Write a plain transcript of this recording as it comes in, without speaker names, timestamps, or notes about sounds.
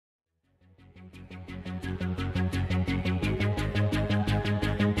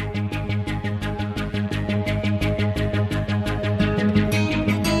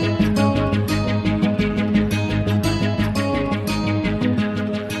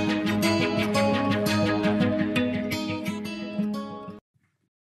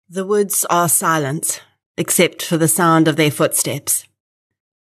The woods are silent, except for the sound of their footsteps.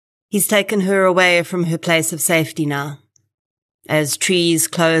 He's taken her away from her place of safety now. As trees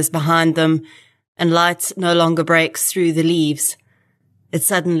close behind them and light no longer breaks through the leaves, it's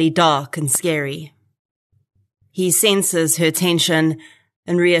suddenly dark and scary. He senses her tension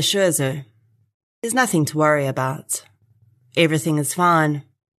and reassures her. There's nothing to worry about. Everything is fine.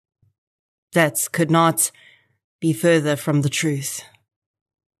 That could not be further from the truth.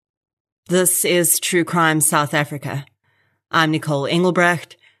 This is True Crime South Africa. I'm Nicole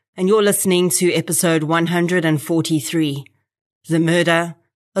Engelbrecht, and you're listening to episode 143, The Murder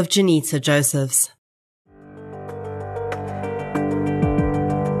of Juanita Josephs.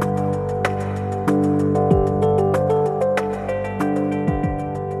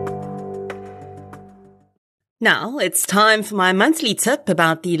 Now, it's time for my monthly tip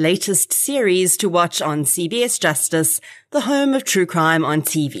about the latest series to watch on CBS Justice, the home of true crime on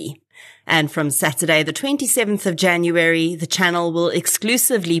TV. And from Saturday the 27th of January, the channel will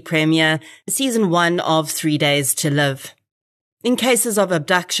exclusively premiere season 1 of 3 Days to Live. In cases of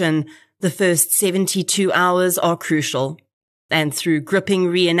abduction, the first 72 hours are crucial. And through gripping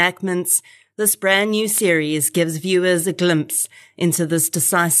reenactments, this brand new series gives viewers a glimpse into this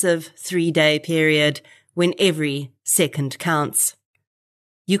decisive 3-day period when every second counts.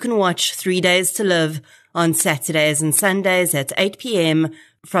 You can watch 3 Days to Live on Saturdays and Sundays at 8 p.m.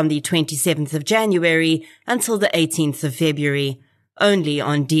 from the 27th of January until the 18th of February, only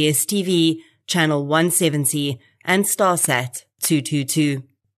on DSTV, channel 170 and Starsat 222.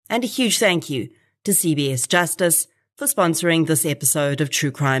 And a huge thank you to CBS Justice for sponsoring this episode of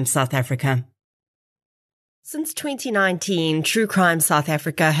True Crime South Africa. Since 2019, True Crime South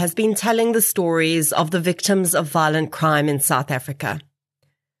Africa has been telling the stories of the victims of violent crime in South Africa.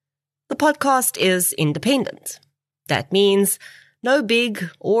 The podcast is independent. That means no big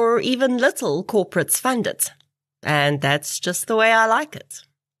or even little corporates fund it. And that's just the way I like it.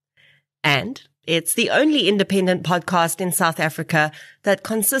 And it's the only independent podcast in South Africa that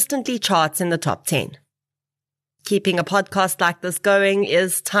consistently charts in the top 10. Keeping a podcast like this going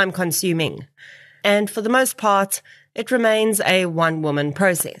is time-consuming. And for the most part, it remains a one-woman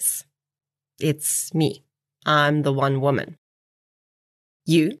process. It's me. I'm the one woman.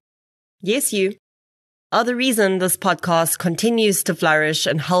 You, yes you, are the reason this podcast continues to flourish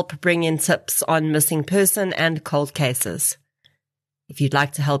and help bring in tips on missing person and cold cases. If you'd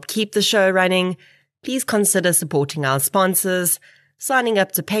like to help keep the show running, please consider supporting our sponsors, signing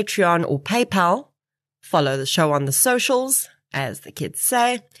up to Patreon or PayPal, follow the show on the socials, as the kids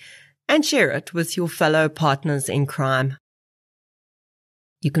say, and share it with your fellow partners in crime.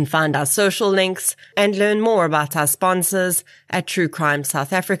 You can find our social links and learn more about our sponsors at True Crime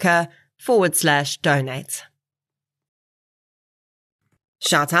South Africa/donate.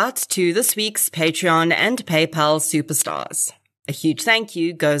 Shout out to this week's Patreon and PayPal superstars. A huge thank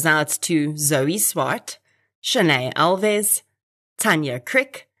you goes out to Zoe Swart, Shanae Alves, Tanya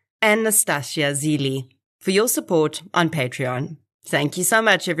Crick, and Nastasia Zili for your support on Patreon. Thank you so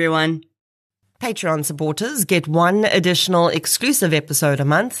much, everyone. Patreon supporters get one additional exclusive episode a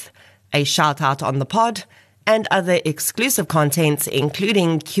month, a shout-out on the pod, and other exclusive contents,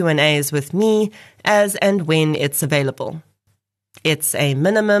 including Q&As with me as and when it's available. It's a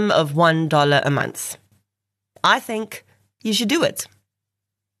minimum of $1 a month. I think you should do it.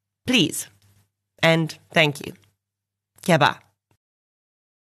 Please. And thank you. Kia ba.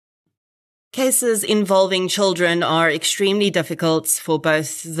 Cases involving children are extremely difficult for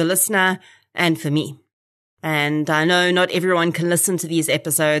both the listener and for me. And I know not everyone can listen to these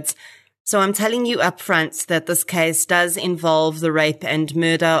episodes, so I'm telling you up front that this case does involve the rape and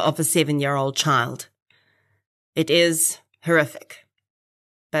murder of a 7-year-old child. It is horrific.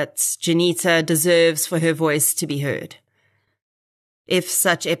 But Juanita deserves for her voice to be heard. If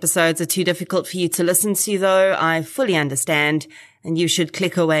such episodes are too difficult for you to listen to, though, I fully understand, and you should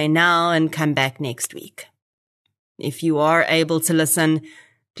click away now and come back next week. If you are able to listen,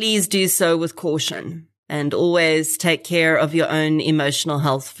 please do so with caution, and always take care of your own emotional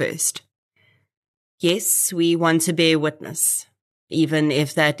health first. Yes, we want to bear witness, even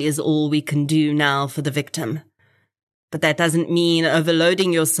if that is all we can do now for the victim. But that doesn't mean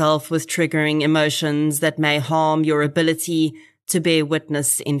overloading yourself with triggering emotions that may harm your ability to bear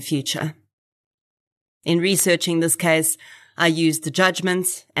witness in future. In researching this case, I used the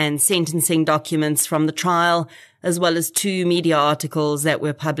judgment and sentencing documents from the trial, as well as 2 media articles that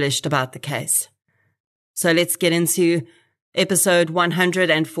were published about the case. So let's get into episode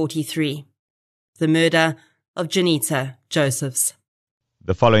 143, The Murder of Juanita Josephs.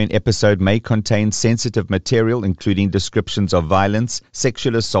 The following episode may contain sensitive material, including descriptions of violence,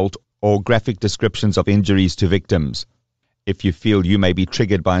 sexual assault, or graphic descriptions of injuries to victims. If you feel you may be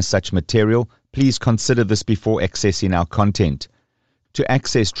triggered by such material, please consider this before accessing our content. To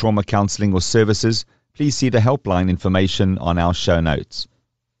access trauma counseling or services, please see the helpline information on our show notes.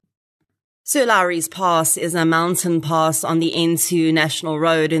 Sir Lowry's Pass is a mountain pass on the N2 National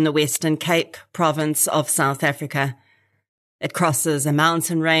Road in the Western Cape province of South Africa. It crosses a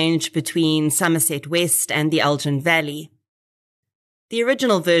mountain range between Somerset West and the Elgin Valley. The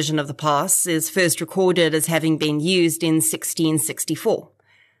original version of the pass is first recorded as having been used in 1664,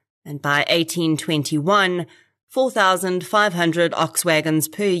 and by 1821, 4,500 ox wagons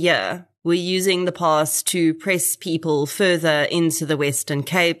per year were using the pass to press people further into the Western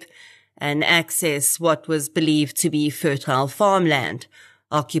Cape and access what was believed to be fertile farmland,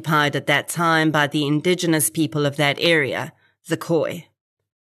 occupied at that time by the indigenous people of that area, the Khoi.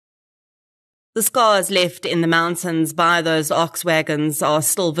 The scars left in the mountains by those ox wagons are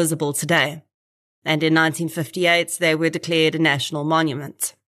still visible today, and in 1958 they were declared a national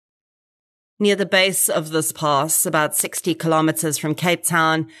monument. Near the base of this pass, about 60 kilometers from Cape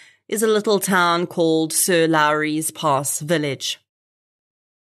Town, is a little town called Sir Lowry's Pass Village.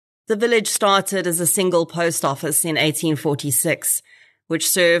 The village started as a single post office in 1846, which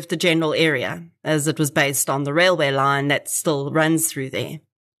served the general area, as it was based on the railway line that still runs through there.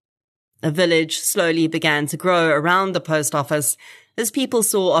 A village slowly began to grow around the post office as people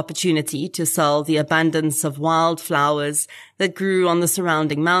saw opportunity to sell the abundance of wild flowers that grew on the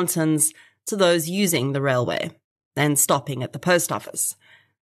surrounding mountains to those using the railway and stopping at the post office.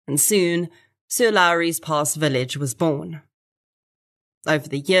 And soon, Sir Lowry's Pass Village was born. Over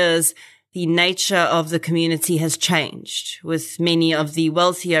the years, the nature of the community has changed, with many of the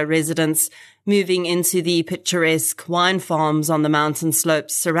wealthier residents moving into the picturesque wine farms on the mountain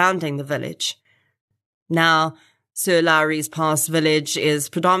slopes surrounding the village. Now, Sir Lowry's Pass Village is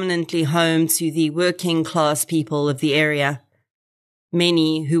predominantly home to the working class people of the area.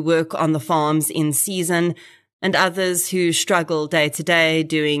 Many who work on the farms in season, and others who struggle day to day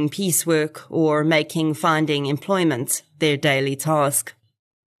doing piecework or making finding employment their daily task.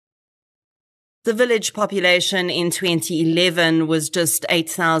 The village population in 2011 was just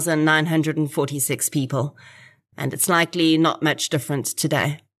 8,946 people, and it's likely not much different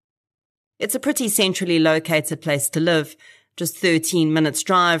today. It's a pretty centrally located place to live, just 13 minutes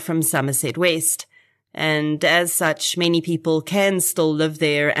drive from Somerset West, and as such, many people can still live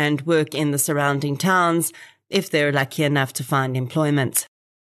there and work in the surrounding towns if they're lucky enough to find employment.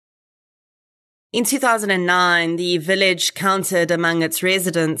 In 2009, the village counted among its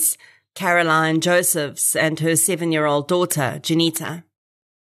residents Caroline Josephs and her 7-year-old daughter, Juanita.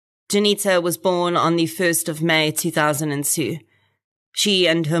 Juanita was born on the 1st of May 2002. She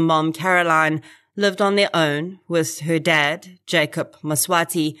and her mom, Caroline, lived on their own, with her dad, Jacob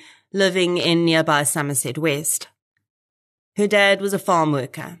Maswati, living in nearby Somerset West. Her dad was a farm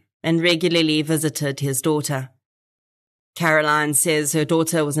worker and regularly visited his daughter. Caroline says her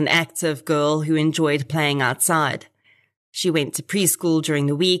daughter was an active girl who enjoyed playing outside. She went to preschool during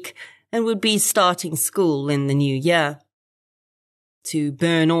the week and would be starting school in the new year. To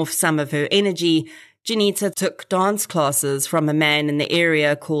burn off some of her energy, Juanita took dance classes from a man in the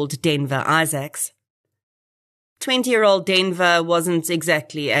area called Denver Isaacs. 20-year-old Denver wasn't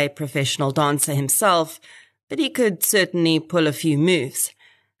exactly a professional dancer himself, but he could certainly pull a few moves,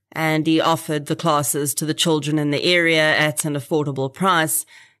 and he offered the classes to the children in the area at an affordable price,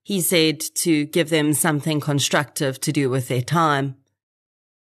 he said, to give them something constructive to do with their time.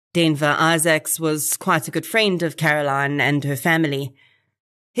 Denver Isaacs was quite a good friend of Caroline and her family.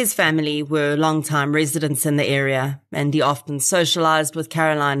 His family were long-time residents in the area, and he often socialized with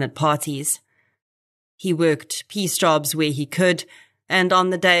Caroline at parties. He worked piece jobs where he could, and on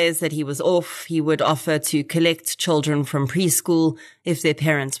the days that he was off, he would offer to collect children from preschool if their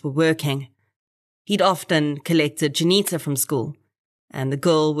parents were working. He'd often collected Juanita from school, and the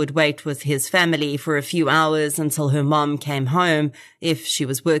girl would wait with his family for a few hours until her mom came home, if she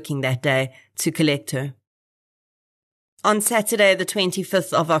was working that day, to collect her. On Saturday, the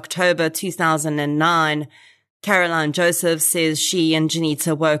 25th of October 2009, Caroline Joseph says she and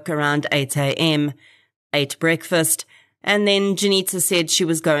Juanita woke around 8 a.m., ate breakfast, and then Juanita said she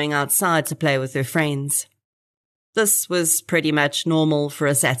was going outside to play with her friends. This was pretty much normal for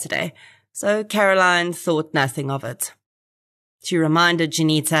a Saturday, so Caroline thought nothing of it. She reminded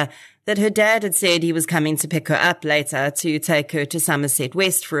Juanita that her dad had said he was coming to pick her up later to take her to Somerset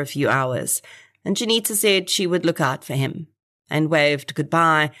West for a few hours, and Juanita said she would look out for him, and waved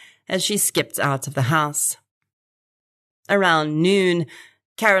goodbye as she skipped out of the house. Around noon,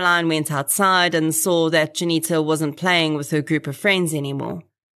 Caroline went outside and saw that Juanita wasn't playing with her group of friends anymore.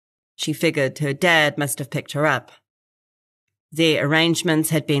 She figured her dad must have picked her up. Their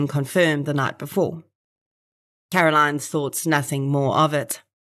arrangements had been confirmed the night before. Caroline thought nothing more of it.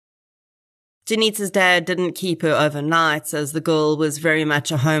 Juanita's dad didn't keep her overnight, as the girl was very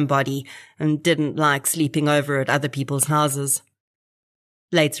much a homebody and didn't like sleeping over at other people's houses.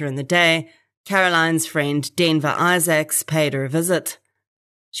 Later in the day, Caroline's friend Denver Isaacs paid her a visit.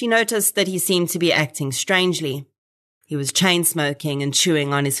 She noticed that he seemed to be acting strangely. He was chain-smoking and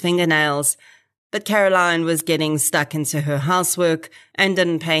chewing on his fingernails, but Caroline was getting stuck into her housework and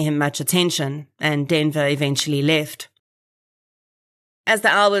didn't pay him much attention, and Denver eventually left. As the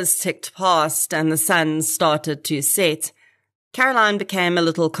hours ticked past and the sun started to set, Caroline became a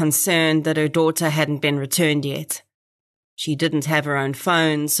little concerned that her daughter hadn't been returned yet. She didn't have her own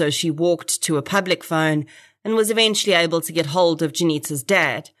phone, so she walked to a public phone and was eventually able to get hold of Juanita's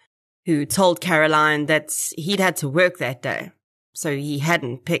dad, who told Caroline that he'd had to work that day, so he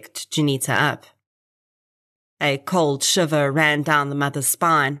hadn't picked Juanita up. A cold shiver ran down the mother's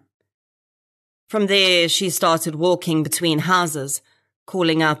spine. From there, she started walking between houses,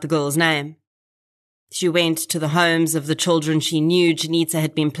 calling out the girl's name. She went to the homes of the children she knew Juanita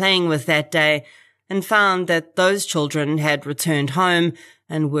had been playing with that day and found that those children had returned home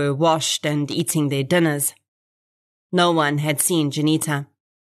and were washed and eating their dinners. No one had seen Juanita.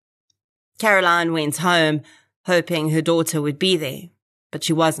 Caroline went home, hoping her daughter would be there, but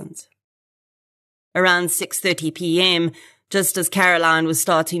she wasn't. Around 6:30 p.m., just as Caroline was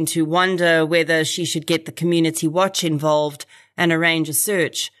starting to wonder whether she should get the community watch involved and arrange a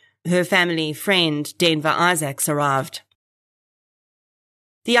search, her family friend Denver Isaacs arrived.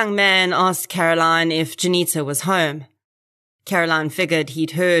 The young man asked Caroline if Juanita was home. Caroline figured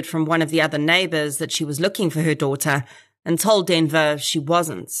he'd heard from one of the other neighbors that she was looking for her daughter and told Denver she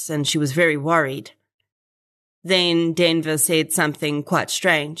wasn't, and she was very worried. Then Denver said something quite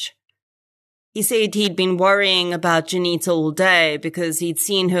strange. He said he'd been worrying about Juanita all day because he'd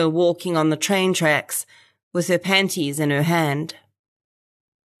seen her walking on the train tracks with her panties in her hand.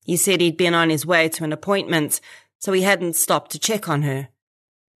 He said he'd been on his way to an appointment, so he hadn't stopped to check on her.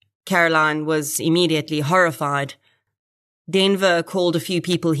 Caroline was immediately horrified. Denver called a few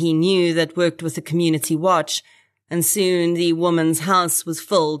people he knew that worked with the community watch, and soon the woman's house was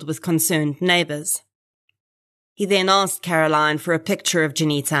filled with concerned neighbors. He then asked Caroline for a picture of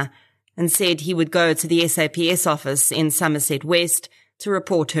Juanita and said he would go to the SAPS office in Somerset West to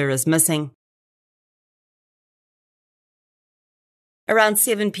report her as missing. Around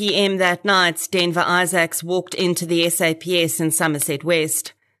 7 p.m. that night, Denver Isaacs walked into the SAPS in Somerset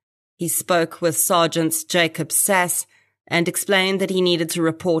West. He spoke with Sergeant Jacob Sass and explained that he needed to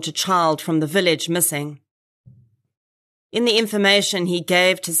report a child from the village missing. In the information he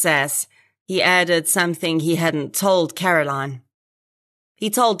gave to Sass, he added something he hadn't told Caroline. He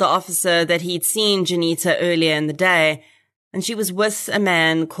told the officer that he'd seen Juanita earlier in the day, and she was with a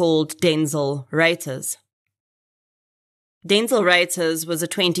man called Denzel Reiters. Denzel Reiters was a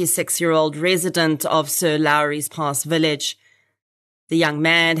 26-year-old resident of Sir Lowry's Pass village. The young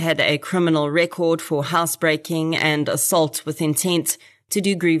man had a criminal record for housebreaking and assault with intent to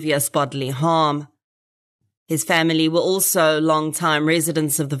do grievous bodily harm. His family were also long-time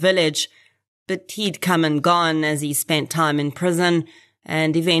residents of the village, but he'd come and gone as he spent time in prison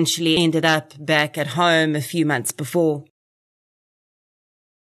and eventually ended up back at home a few months before.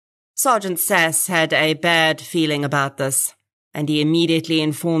 Sergeant Sass had a bad feeling about this, and he immediately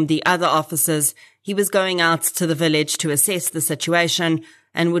informed the other officers he was going out to the village to assess the situation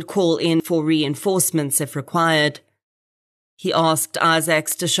and would call in for reinforcements if required. He asked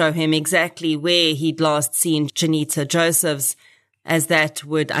Isaacs to show him exactly where he'd last seen Juanita Josephs, as that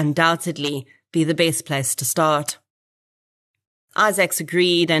would undoubtedly be the best place to start. Isaacs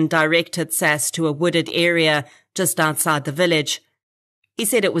agreed and directed Sass to a wooded area just outside the village. He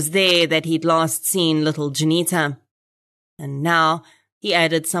said it was there that he'd last seen little Juanita. And now he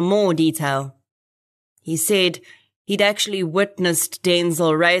added some more detail. He said he'd actually witnessed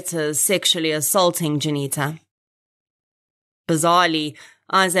Denzel Reiters sexually assaulting Juanita. Bizarrely,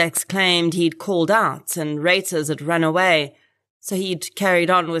 Isaacs claimed he'd called out and Reiters had run away, so he'd carried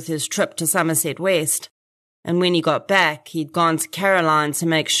on with his trip to Somerset West. And when he got back, he'd gone to Caroline to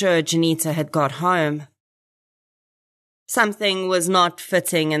make sure Juanita had got home. Something was not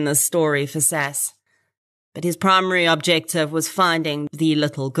fitting in this story for Sass, but his primary objective was finding the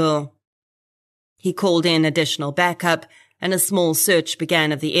little girl. He called in additional backup, and a small search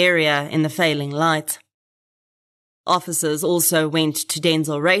began of the area in the failing light. Officers also went to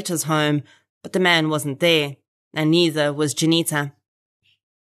Denzel Reiter's home, but the man wasn't there, and neither was Juanita.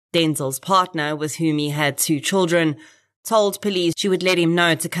 Denzel's partner, with whom he had 2 children, told police she would let him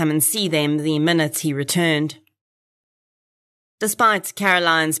know to come and see them the minute he returned. Despite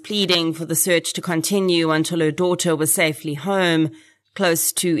Caroline's pleading for the search to continue until her daughter was safely home,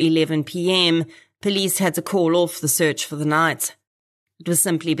 close to 11 p.m., police had to call off the search for the night. It was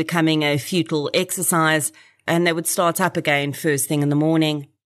simply becoming a futile exercise, and they would start up again first thing in the morning.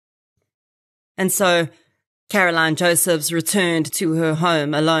 And so, Caroline Josephs returned to her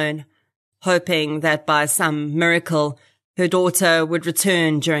home alone, hoping that by some miracle, her daughter would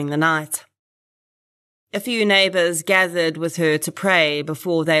return during the night. A few neighbours gathered with her to pray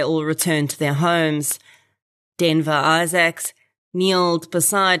before they all returned to their homes. Denver Isaacs kneeled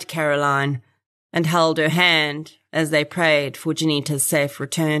beside Caroline and held her hand as they prayed for Juanita's safe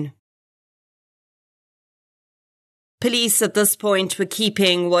return. Police at this point were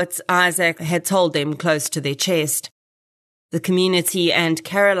keeping what Isaac had told them close to their chest. The community and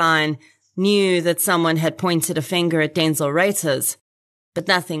Caroline knew that someone had pointed a finger at Denzel Raiters, but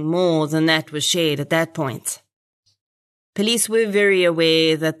nothing more than that was shared at that point. Police were very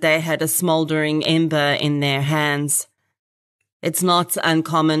aware that they had a smouldering ember in their hands. It's not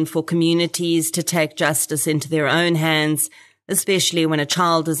uncommon for communities to take justice into their own hands, especially when a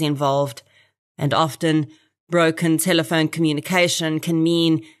child is involved, and often broken telephone communication can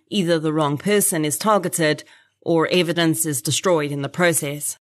mean either the wrong person is targeted or evidence is destroyed in the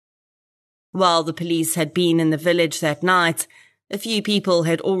process. While the police had been in the village that night, a few people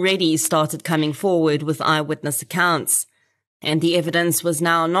had already started coming forward with eyewitness accounts, and the evidence was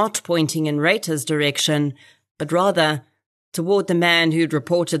now not pointing in Raiter's direction, but rather toward the man who'd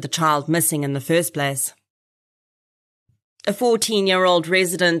reported the child missing in the first place. A 14-year-old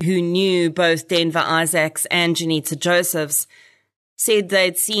resident who knew both Denver Isaacs and Juanita Josephs said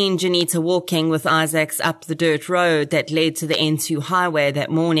they'd seen Juanita walking with Isaacs up the dirt road that led to the N2 highway that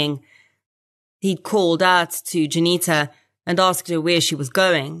morning. He'd called out to Juanita and asked her where she was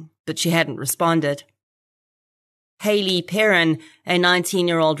going, but she hadn't responded. Haley Perrin, a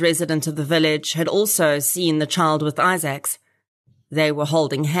 19-year-old resident of the village, had also seen the child with Isaacs. They were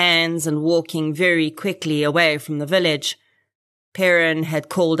holding hands and walking very quickly away from the village. Perrin had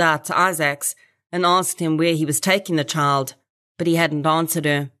called out to Isaacs and asked him where he was taking the child, but he hadn't answered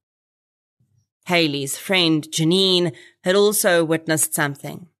her. Haley's friend, Janine, had also witnessed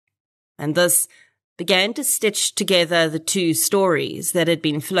something, and this began to stitch together the 2 stories that had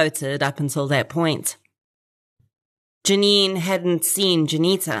been floated up until that point. Janine hadn't seen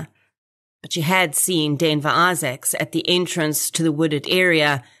Juanita, but she had seen Denver Isaacs at the entrance to the wooded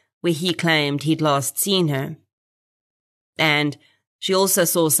area where he claimed he'd last seen her. And she also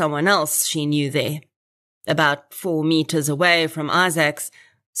saw someone else she knew there. About 4 meters away from Isaacs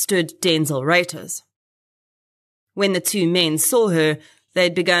stood Denzel Raiters. When the 2 men saw her,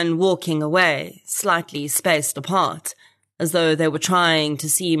 they'd begun walking away, slightly spaced apart, as though they were trying to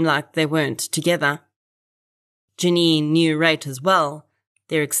seem like they weren't together. Janine knew Raiters well.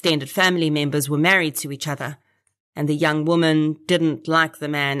 Their extended family members were married to each other, and the young woman didn't like the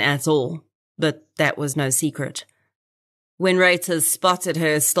man at all, but that was no secret. When Raiters spotted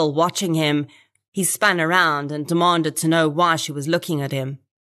her still watching him, he spun around and demanded to know why she was looking at him.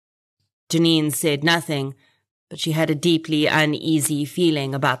 Janine said nothing, but she had a deeply uneasy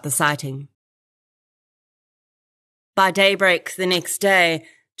feeling about the sighting. By daybreak the next day,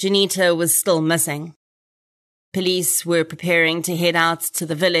 Juanita was still missing. Police were preparing to head out to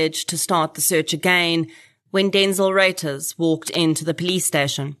the village to start the search again when Denzel Raiters walked into the police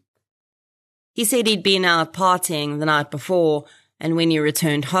station. He said he'd been out partying the night before, and when he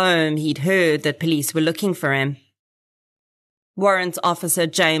returned home, he'd heard that police were looking for him. Warrant Officer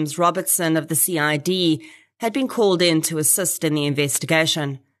James Robertson of the CID had been called in to assist in the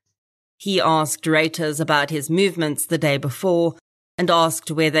investigation. He asked Raiters about his movements the day before and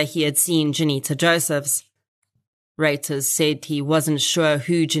asked whether he had seen Juanita Josephs. Raiters said he wasn't sure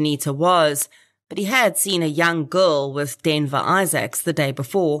who Juanita was, but he had seen a young girl with Denver Isaacs the day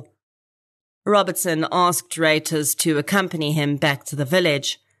before. Robertson asked Raiters to accompany him back to the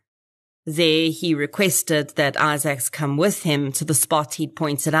village. There he requested that Isaacs come with him to the spot he'd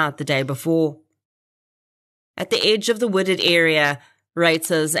pointed out the day before. At the edge of the wooded area,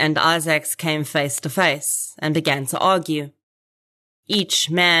 Raiters and Isaacs came face to face and began to argue. Each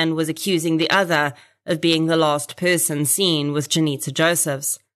man was accusing the other of being the last person seen with Juanita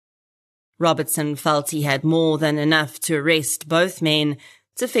Josephs. Robertson felt he had more than enough to arrest both men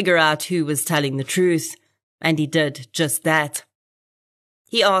to figure out who was telling the truth, and he did just that.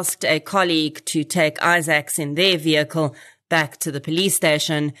 He asked a colleague to take Isaacs in their vehicle back to the police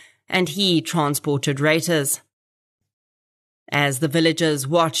station, and he transported Raiters. As the villagers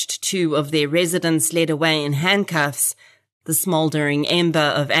watched two of their residents led away in handcuffs, the smouldering ember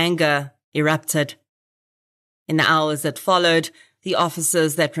of anger erupted. In the hours that followed, the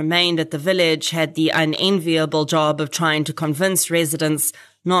officers that remained at the village had the unenviable job of trying to convince residents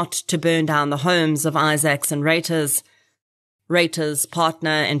not to burn down the homes of Isaacs and Raiters. Raiters' partner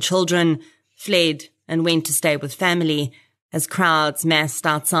and children fled and went to stay with family as crowds massed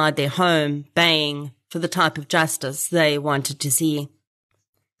outside their home, baying for the type of justice they wanted to see.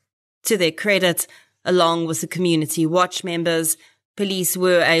 To their credit, along with the community watch members, police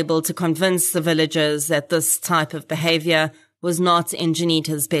were able to convince the villagers that this type of behavior was not in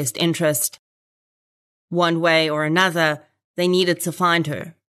Juanita's best interest. One way or another, they needed to find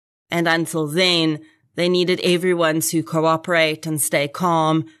her, and until then, they needed everyone to cooperate and stay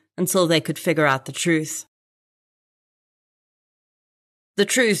calm until they could figure out the truth. The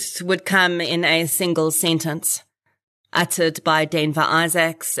truth would come in a single sentence, uttered by Denver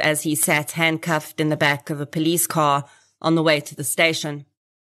Isaacs as he sat handcuffed in the back of a police car on the way to the station.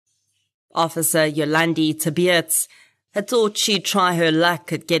 Officer Yolandi Tabiatz had thought she'd try her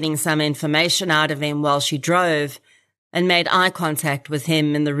luck at getting some information out of him while she drove, and made eye contact with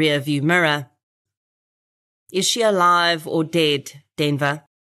him in the rear-view mirror. "Is she alive or dead, Denver?"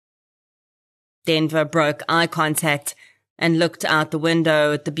 Denver broke eye contact and looked out the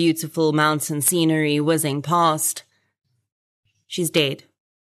window at the beautiful mountain scenery whizzing past. "She's dead.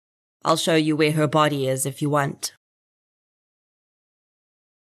 I'll show you where her body is if you want."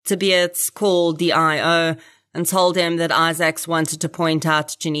 Tabiatz called the I.O. and told him that Isaacs wanted to point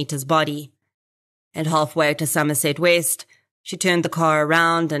out Juanita's body. And halfway to Somerset West, she turned the car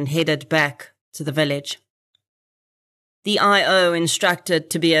around and headed back to the village. The I.O. instructed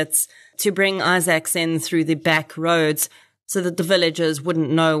Tabiatz to bring Isaacs in through the back roads so that the villagers wouldn't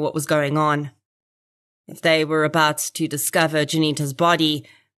know what was going on. If they were about to discover Juanita's body,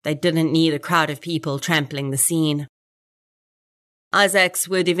 they didn't need a crowd of people trampling the scene. Isaacs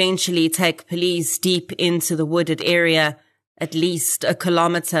would eventually take police deep into the wooded area, at least a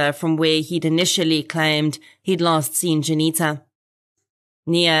kilometre from where he'd initially claimed he'd last seen Juanita.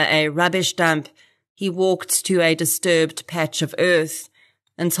 Near a rubbish dump, he walked to a disturbed patch of earth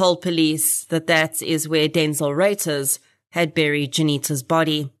and told police that that is where Denzel Raiters had buried Juanita's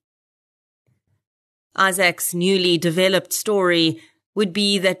body. Isaac's newly developed story would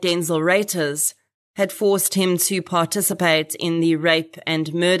be that Denzel Raiters had forced him to participate in the rape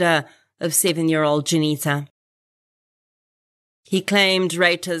and murder of 7-year-old Juanita. He claimed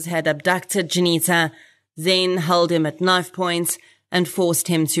Raiters had abducted Juanita, then held him at knife point and forced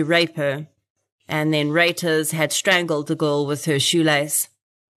him to rape her, and then Raiters had strangled the girl with her shoelace.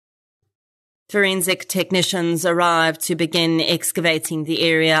 Forensic technicians arrived to begin excavating the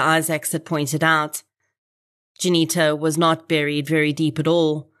area Isaacs had pointed out. Juanita was not buried very deep at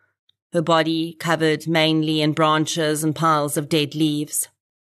all, her body covered mainly in branches and piles of dead leaves.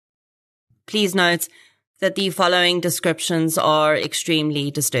 Please note that the following descriptions are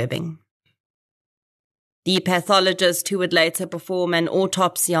extremely disturbing. The pathologist who would later perform an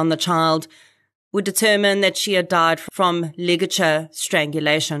autopsy on the child would determine that she had died from ligature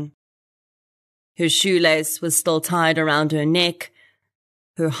strangulation. Her shoelace was still tied around her neck.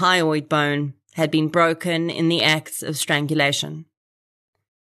 Her hyoid bone had been broken in the act of strangulation.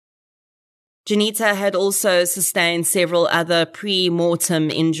 Juanita had also sustained several other pre-mortem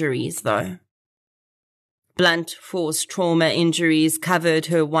injuries, though. Blunt force trauma injuries covered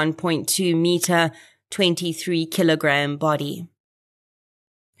her 1.2 meter, 23 kilogram body.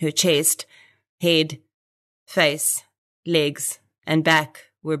 Her chest, head, face, legs, and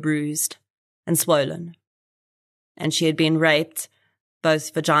back were bruised and swollen, and she had been raped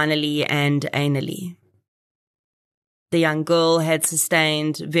both vaginally and anally. The young girl had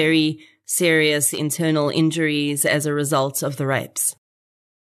sustained very serious internal injuries as a result of the rapes.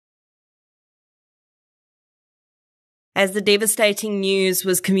 As the devastating news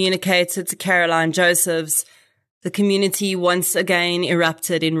was communicated to Caroline Josephs, the community once again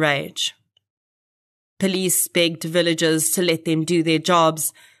erupted in rage. Police begged villagers to let them do their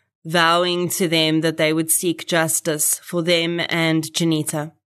jobs, vowing to them that they would seek justice for them and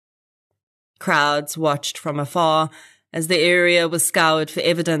Juanita. Crowds watched from afar as the area was scoured for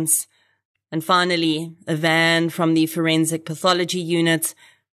evidence, and finally, a van from the forensic pathology unit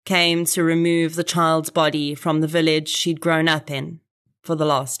came to remove the child's body from the village she'd grown up in for the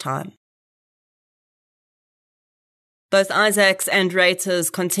last time. Both Isaacs and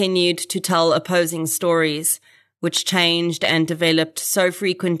Raiters continued to tell opposing stories, which changed and developed so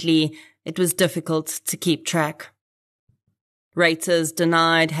frequently it was difficult to keep track. Raiters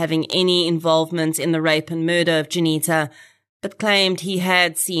denied having any involvement in the rape and murder of Juanita, but claimed he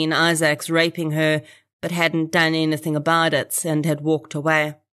had seen Isaacs raping her but hadn't done anything about it and had walked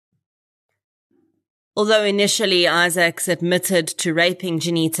away. Although initially Isaacs admitted to raping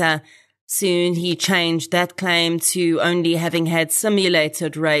Juanita, soon he changed that claim to only having had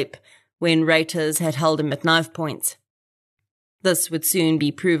simulated rape when raters had held him at knife point. This would soon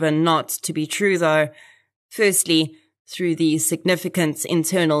be proven not to be true, though, firstly through the significant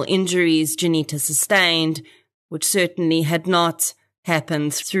internal injuries Juanita sustained, which certainly had not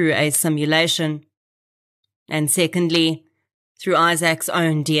happened through a simulation, and secondly through Isaac's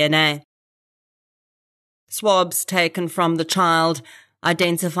own DNA. Swabs taken from the child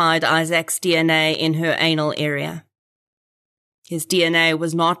identified Isaac's DNA in her anal area. His DNA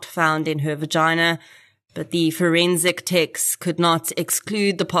was not found in her vagina, but the forensic techs could not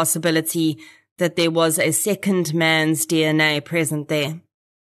exclude the possibility that there was a second man's DNA present there.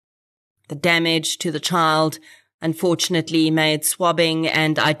 The damage to the child unfortunately made swabbing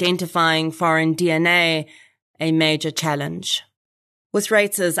and identifying foreign DNA a major challenge. With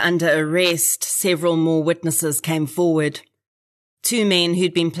raters under arrest, several more witnesses came forward. 2 men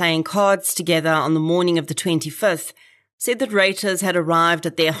who'd been playing cards together on the morning of the 25th said that raters had arrived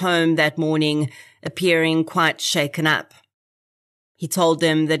at their home that morning appearing quite shaken up. He told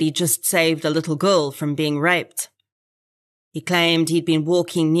them that he just saved a little girl from being raped. He claimed he'd been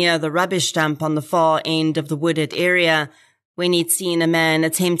walking near the rubbish dump on the far end of the wooded area when he'd seen a man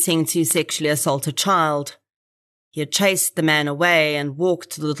attempting to sexually assault a child. He had chased the man away and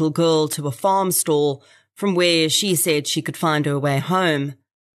walked the little girl to a farm stall from where she said she could find her way home.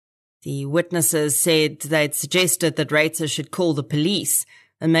 The witnesses said they'd suggested that Rater should call the police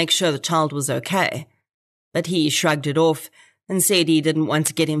and make sure the child was okay, but he shrugged it off and said he didn't want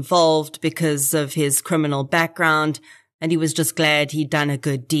to get involved because of his criminal background and he was just glad he'd done a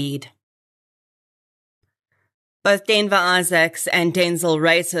good deed. Both Denver Isaacs and Denzel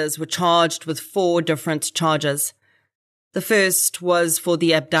Raters were charged with 4 different charges. The first was for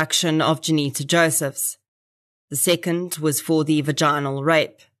the abduction of Juanita Josephs. The second was for the vaginal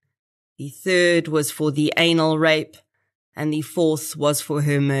rape. The third was for the anal rape, and the fourth was for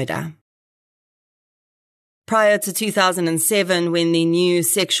her murder. Prior to 2007, when the new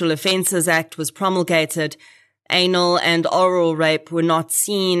Sexual Offences Act was promulgated, anal and oral rape were not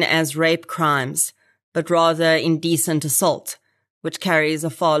seen as rape crimes, but rather indecent assault, which carries a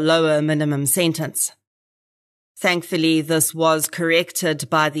far lower minimum sentence. Thankfully, this was corrected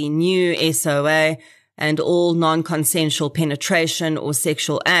by the new SOA, and all non-consensual penetration or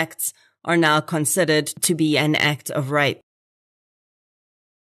sexual acts are now considered to be an act of rape.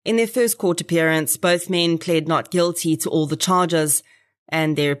 In their first court appearance, both men pled not guilty to all the charges,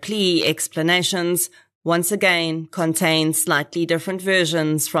 and their plea explanations once again contained slightly different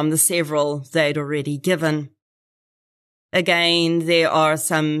versions from the several they'd already given. Again, there are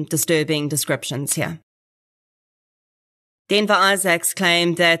some disturbing descriptions here. Denver Isaacs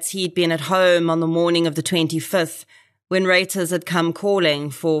claimed that he'd been at home on the morning of the 25th when Raters had come calling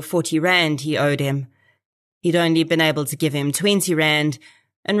for 40 rand he owed him. He'd only been able to give him 20 rand,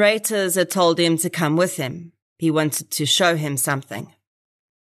 and Raters had told him to come with him. He wanted to show him something.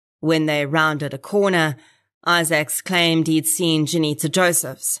 When they rounded a corner, Isaacs claimed he'd seen Juanita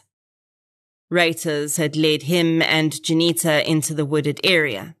Josephs. Raters had led him and Juanita into the wooded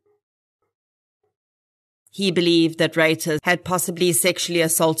area. He believed that Raters had possibly sexually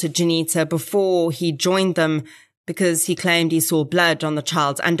assaulted Juanita before he joined them because he claimed he saw blood on the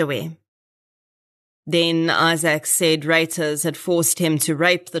child's underwear. Then Isaac said Raters had forced him to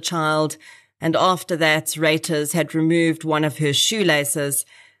rape the child, and after that Raters had removed one of her shoelaces,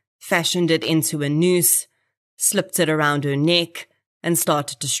 fashioned it into a noose, slipped it around her neck, and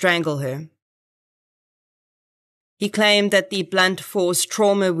started to strangle her. He claimed that the blunt force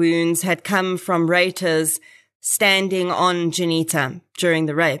trauma wounds had come from Raters standing on Juanita during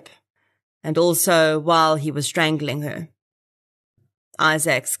the rape, and also while he was strangling her.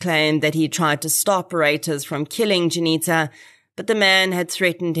 Isaacs claimed that he tried to stop Raters from killing Juanita, but the man had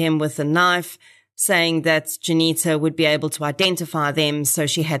threatened him with a knife, saying that Juanita would be able to identify them, so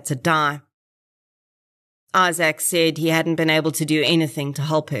she had to die. Isaac said he hadn't been able to do anything to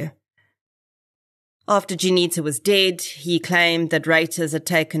help her. After Juanita was dead, he claimed that Raters had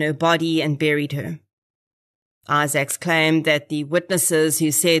taken her body and buried her. Isaacs claimed that the witnesses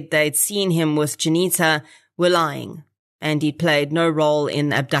who said they'd seen him with Juanita were lying, and he'd played no role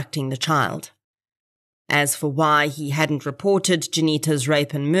in abducting the child. As for why he hadn't reported Juanita's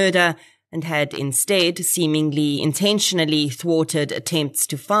rape and murder, and had instead seemingly intentionally thwarted attempts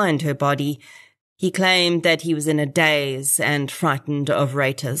to find her body, he claimed that he was in a daze and frightened of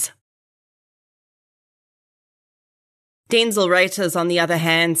Raters. Denzel Reuters, on the other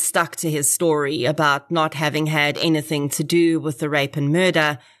hand, stuck to his story about not having had anything to do with the rape and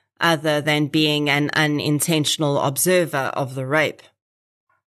murder other than being an unintentional observer of the rape.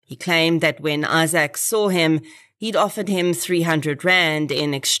 He claimed that when Isaac saw him, he'd offered him 300 rand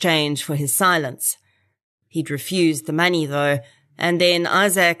in exchange for his silence. He'd refused the money, though, and then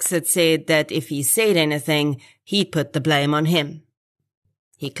Isaac had said that if he said anything, he'd put the blame on him.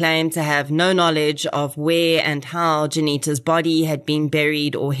 He claimed to have no knowledge of where and how Juanita's body had been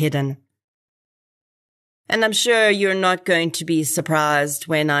buried or hidden. And I'm sure you're not going to be surprised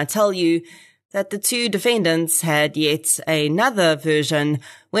when I tell you that the two defendants had yet another version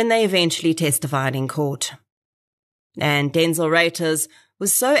when they eventually testified in court. And Denzel Reuters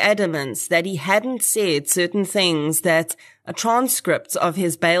was so adamant that he hadn't said certain things that a transcript of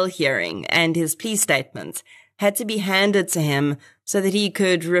his bail hearing and his plea statement had to be handed to him so that he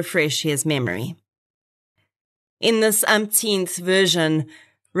could refresh his memory. In this umpteenth version,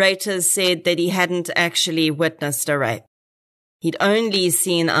 Reuters said that he hadn't actually witnessed a rape. He'd only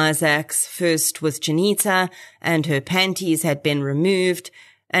seen Isaac's first with Juanita, and her panties had been removed,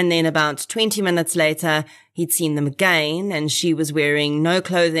 and then about 20 minutes later, he'd seen them again, and she was wearing no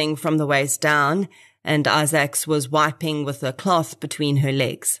clothing from the waist down, and Isaac's was wiping with a cloth between her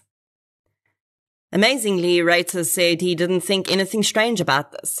legs. Amazingly, Reuters said he didn't think anything strange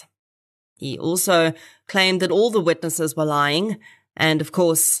about this. He also claimed that all the witnesses were lying, and of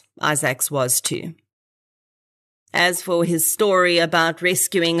course, Isaac's was too. As for his story about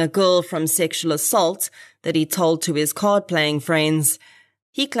rescuing a girl from sexual assault that he told to his card-playing friends,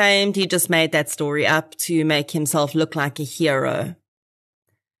 he claimed he just made that story up to make himself look like a hero.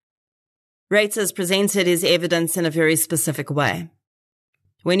 Reuters presented his evidence in a very specific way.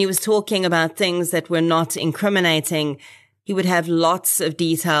 When he was talking about things that were not incriminating, he would have lots of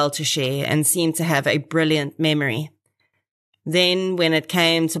detail to share and seemed to have a brilliant memory. Then, when it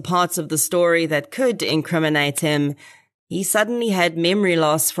came to parts of the story that could incriminate him, he suddenly had memory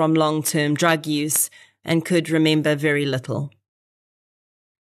loss from long-term drug use and could remember very little.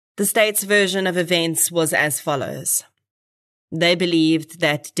 The state's version of events was as follows. They believed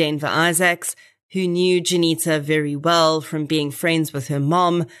that Denver Isaacs, who knew Juanita very well from being friends with her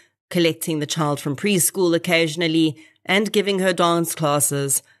mom, collecting the child from preschool occasionally, and giving her dance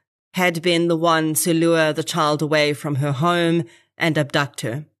classes, had been the one to lure the child away from her home and abduct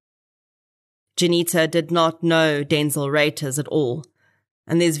her. Juanita did not know Denzel Reuters at all,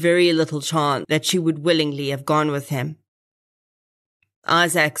 and there's very little chance that she would willingly have gone with him.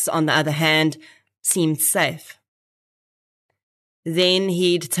 Isaacs, on the other hand, seemed safe. Then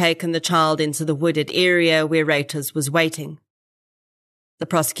he'd taken the child into the wooded area where Reuters was waiting. The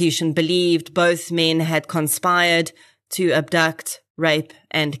prosecution believed both men had conspired to abduct, rape,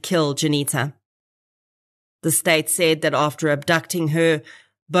 and kill Juanita. The state said that after abducting her,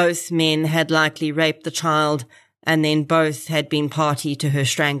 both men had likely raped the child, and then both had been party to her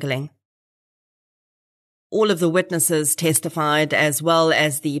strangling. All of the witnesses testified, as well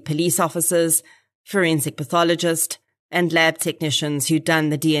as the police officers, forensic pathologist, and lab technicians who'd done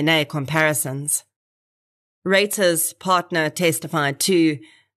the DNA comparisons. Reuters' partner testified too,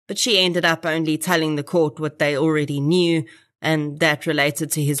 but she ended up only telling the court what they already knew, and that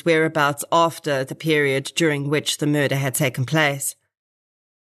related to his whereabouts after the period during which the murder had taken place.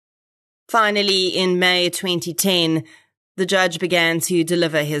 Finally, in May 2010, the judge began to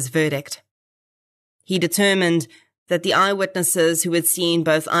deliver his verdict. He determined that the eyewitnesses who had seen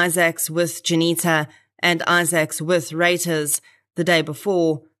both Isaacs with Juanita and Isaacs with Reuters the day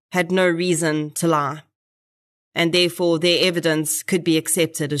before had no reason to lie, and therefore their evidence could be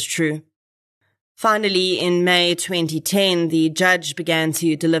accepted as true. Finally, in May 2010, the judge began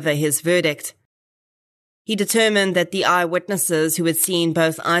to deliver his verdict. He determined that the eyewitnesses who had seen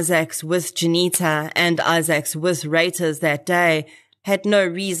both Isaacs with Juanita and Isaacs with Reuters that day had no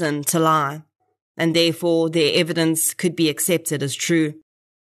reason to lie, and therefore their evidence could be accepted as true.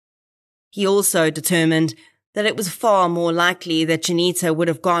 He also determined that it was far more likely that Juanita would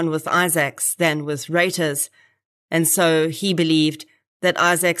have gone with Isaacs than with Reuters, and so he believed that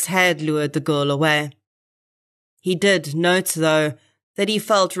Isaacs had lured the girl away. He did note, though, that he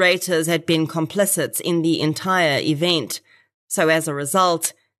felt Reuters had been complicit in the entire event, so as a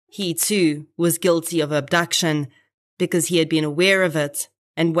result, he too was guilty of abduction because he had been aware of it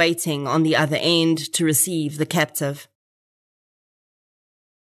and waiting on the other end to receive the captive.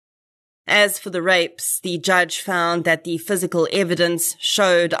 As for the rapes, the judge found that the physical evidence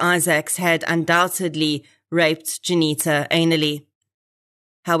showed Isaacs had undoubtedly raped Juanita anally.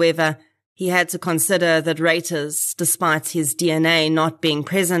 However, he had to consider that Reuters, despite his DNA not being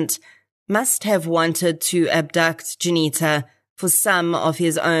present, must have wanted to abduct Juanita for some of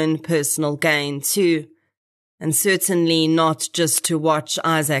his own personal gain too, and certainly not just to watch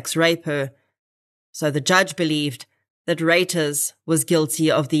Isaacs rape her. So the judge believed that Reuters was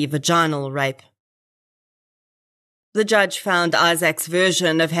guilty of the vaginal rape. The judge found Isaac's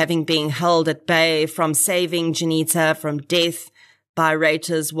version of having been held at bay from saving Juanita from death by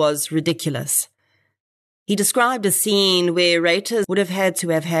Reuters was ridiculous. He described a scene where Reuters would have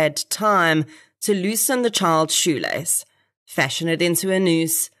had time to loosen the child's shoelace, fashion it into a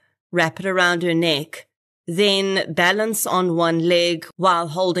noose, wrap it around her neck, then balance on one leg while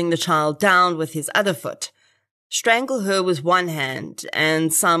holding the child down with his other foot, strangle her with one hand,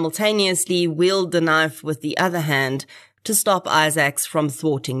 and simultaneously wield the knife with the other hand to stop Isaacs from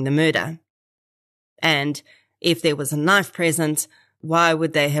thwarting the murder. And if there was a knife present, why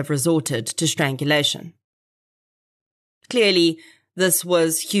would they have resorted to strangulation? Clearly, this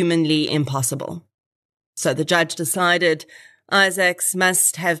was humanly impossible. So the judge decided Isaacs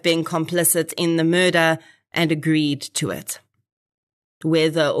must have been complicit in the murder and agreed to it.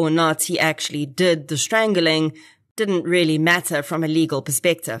 Whether or not he actually did the strangling didn't really matter from a legal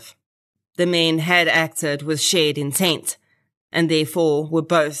perspective. The men had acted with shared intent, and therefore were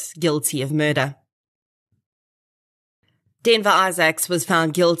both guilty of murder. Denver Isaacs was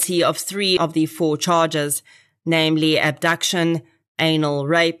found guilty of 3 of the 4 charges, namely abduction, anal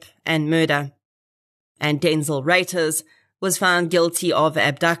rape, and murder. And Denzel Reuters was found guilty of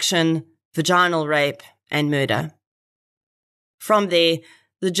abduction, vaginal rape, and murder. From there,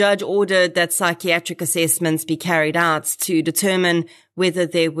 the judge ordered that psychiatric assessments be carried out to determine whether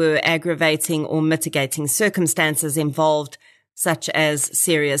there were aggravating or mitigating circumstances involved, such as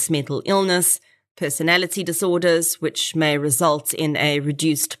serious mental illness, personality disorders, which may result in a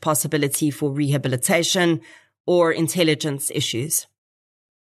reduced possibility for rehabilitation, or intelligence issues.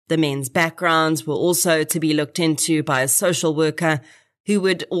 The men's backgrounds were also to be looked into by a social worker who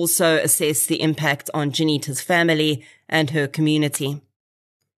would also assess the impact on Juanita's family and her community.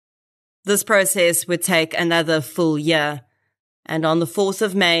 This process would take another full year, and on the 4th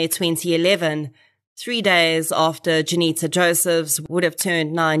of May 2011, 3 days after Juanita Josephs would have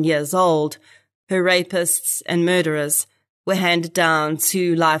turned 9 years old, her rapists and murderers were handed down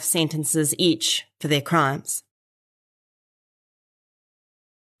 2 life sentences each for their crimes.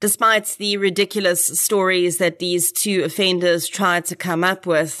 Despite the ridiculous stories that these 2 offenders tried to come up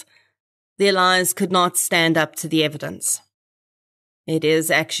with, their lies could not stand up to the evidence. It is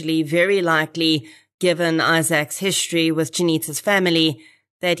actually very likely, given Isaac's history with Juanita's family,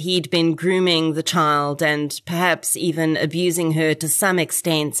 that he'd been grooming the child and perhaps even abusing her to some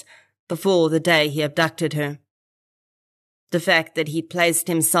extent before the day he abducted her. The fact that he placed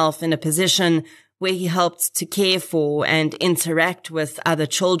himself in a position where he helped to care for and interact with other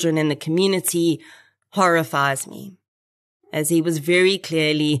children in the community horrifies me, as he was very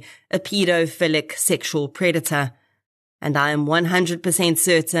clearly a pedophilic sexual predator, and I am 100%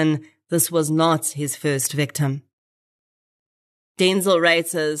 certain this was not his first victim. Denzel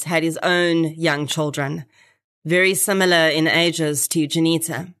Reuters had his own young children, very similar in ages to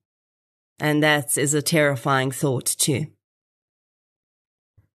Juanita, and that is a terrifying thought too.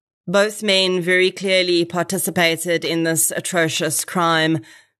 Both men very clearly participated in this atrocious crime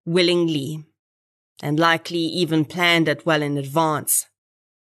willingly, and likely even planned it well in advance.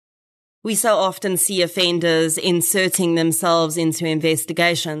 We so often see offenders inserting themselves into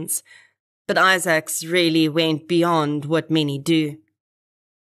investigations, but Isaacs really went beyond what many do.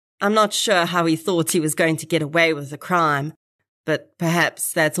 I'm not sure how he thought he was going to get away with the crime, but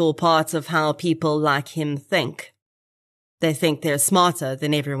perhaps that's all part of how people like him think. They think they're smarter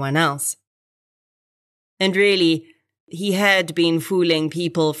than everyone else. And really, he had been fooling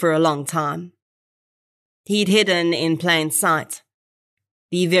people for a long time. He'd hidden in plain sight,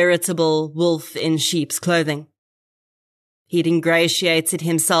 the veritable wolf in sheep's clothing. He'd ingratiated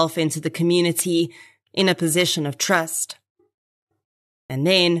himself into the community in a position of trust, and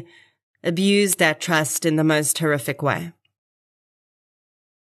then abused that trust in the most horrific way.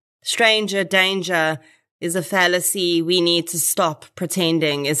 Stranger danger is a fallacy we need to stop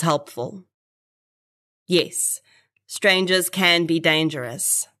pretending is helpful. Yes, strangers can be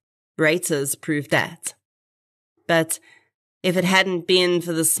dangerous. Reuters proved that. But if it hadn't been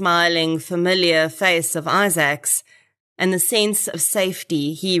for the smiling, familiar face of Isaacs and the sense of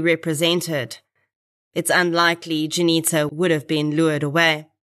safety he represented, it's unlikely Juanita would have been lured away.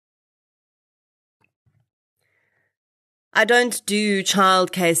 I don't do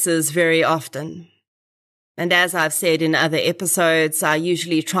child cases very often. And as I've said in other episodes, I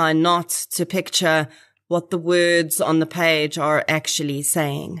usually try not to picture what the words on the page are actually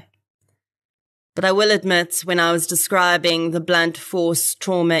saying. But I will admit, when I was describing the blunt force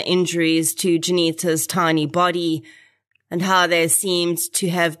trauma injuries to Juanita's tiny body and how they seemed to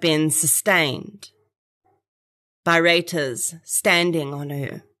have been sustained by raiders standing on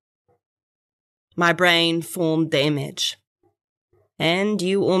her, my brain formed the image, and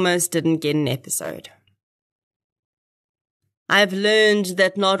you almost didn't get an episode. I've learned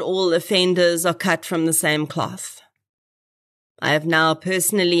that not all offenders are cut from the same cloth. I have now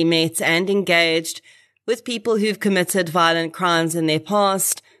personally met and engaged with people who've committed violent crimes in their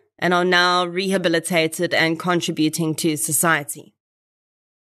past and are now rehabilitated and contributing to society.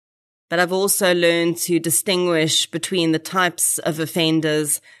 But I've also learned to distinguish between the types of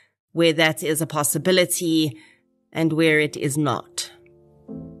offenders where that is a possibility and where it is not.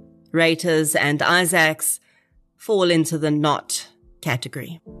 Raiters and Isaacs fall into the not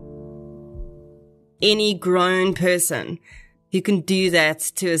category. Any grown person who can do that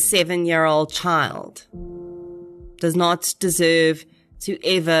to a 7-year-old child does not deserve to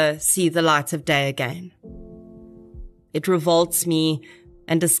ever see the light of day again. It revolts me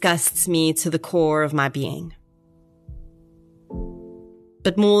and disgusts me to the core of my being.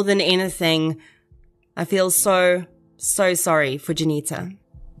 But more than anything, I feel so sorry for Juanita.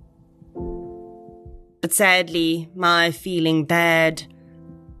 But sadly, my feeling bad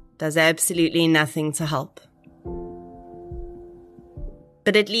does absolutely nothing to help.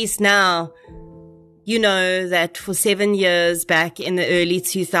 But at least now, you know that for 7 years back in the early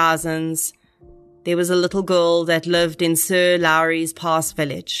 2000s, there was a little girl that lived in Sir Lowry's Pass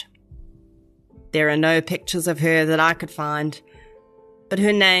village. There are no pictures of her that I could find, but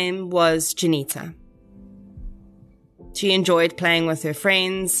her name was Juanita. She enjoyed playing with her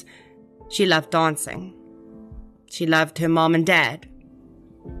friends. She loved dancing. She loved her mom and dad.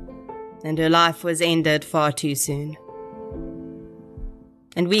 And her life was ended far too soon.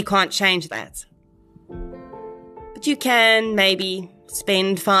 And we can't change that. But you can maybe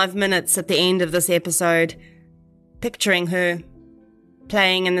spend 5 minutes at the end of this episode picturing her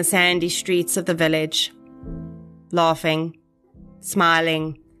playing in the sandy streets of the village, laughing,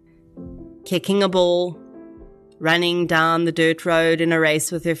 smiling, kicking a ball, running down the dirt road in a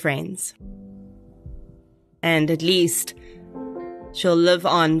race with her friends. And at least she'll live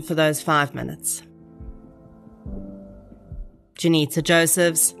on for those 5 minutes. Juanita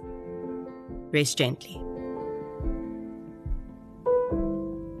Josephs, rest gently.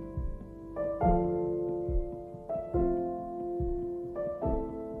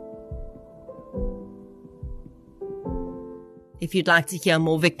 If you'd like to hear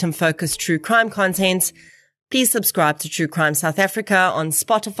more victim-focused true crime content, please subscribe to True Crime South Africa on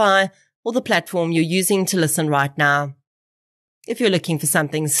Spotify or the platform you're using to listen right now. If you're looking for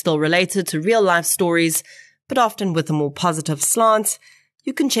something still related to real-life stories, but often with a more positive slant,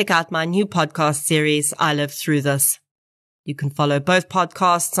 you can check out my new podcast series, I Lived Through This. You can follow both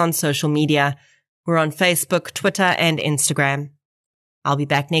podcasts on social media. We're on Facebook, Twitter, and Instagram. I'll be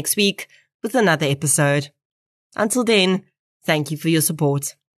back next week with another episode. Until then, thank you for your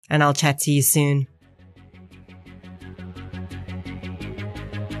support, and I'll chat to you soon.